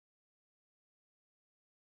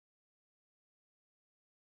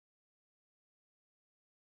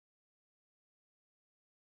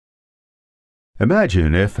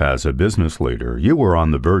Imagine if, as a business leader, you were on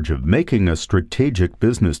the verge of making a strategic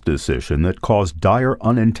business decision that caused dire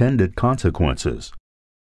unintended consequences.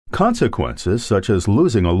 Consequences such as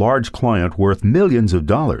losing a large client worth millions of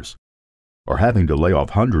dollars, or having to lay off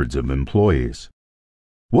hundreds of employees.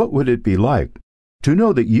 What would it be like to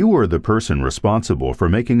know that you were the person responsible for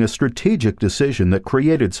making a strategic decision that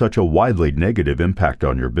created such a widely negative impact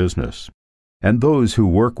on your business and those who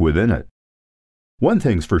work within it? One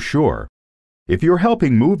thing's for sure. If you're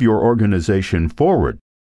helping move your organization forward,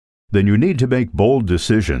 then you need to make bold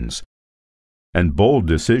decisions. And bold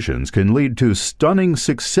decisions can lead to stunning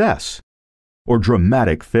success or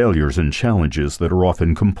dramatic failures and challenges that are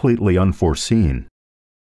often completely unforeseen.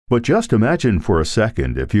 But just imagine for a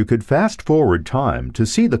second if you could fast forward time to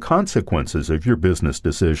see the consequences of your business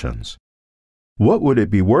decisions. What would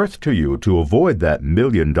it be worth to you to avoid that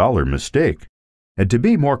million-dollar mistake and to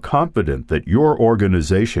be more confident that your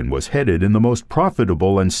organization was headed in the most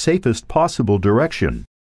profitable and safest possible direction?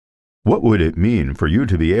 What would it mean for you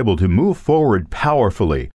to be able to move forward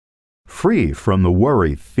powerfully, free from the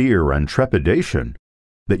worry, fear, and trepidation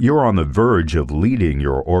that you're on the verge of leading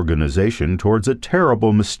your organization towards a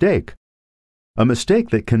terrible mistake, a mistake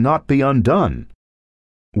that cannot be undone?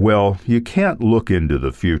 Well, you can't look into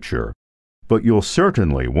the future, but you'll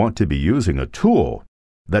certainly want to be using a tool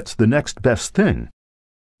that's the next best thing.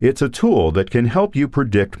 It's a tool that can help you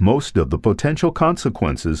predict most of the potential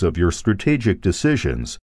consequences of your strategic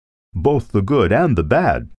decisions, both the good and the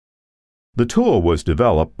bad. The tool was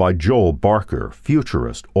developed by Joel Barker,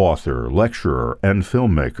 futurist, author, lecturer, and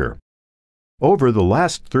filmmaker. Over the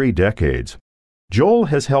last 3 decades, Joel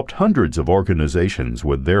has helped hundreds of organizations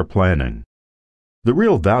with their planning. The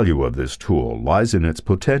real value of this tool lies in its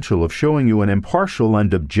potential of showing you an impartial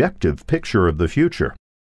and objective picture of the future.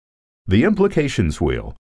 The implications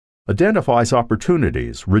wheel identifies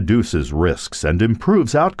opportunities, reduces risks, and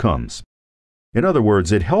improves outcomes. In other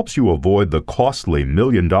words, it helps you avoid the costly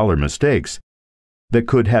million-dollar mistakes that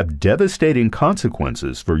could have devastating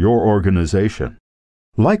consequences for your organization.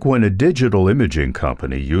 Like when a digital imaging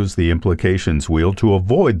company used the implications wheel to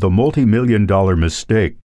avoid the multi-million-dollar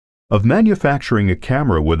mistake of manufacturing a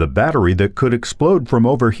camera with a battery that could explode from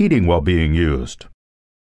overheating while being used.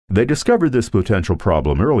 They discovered this potential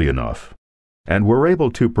problem early enough and were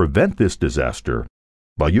able to prevent this disaster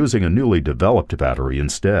by using a newly developed battery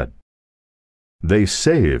instead. They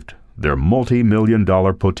saved their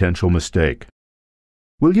multi-million-dollar potential mistake.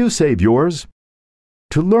 Will you save yours?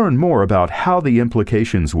 To learn more about how the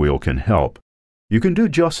implications wheel can help, you can do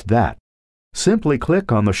just that. Simply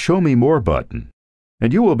click on the Show Me More button,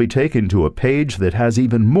 and you will be taken to a page that has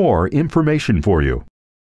even more information for you.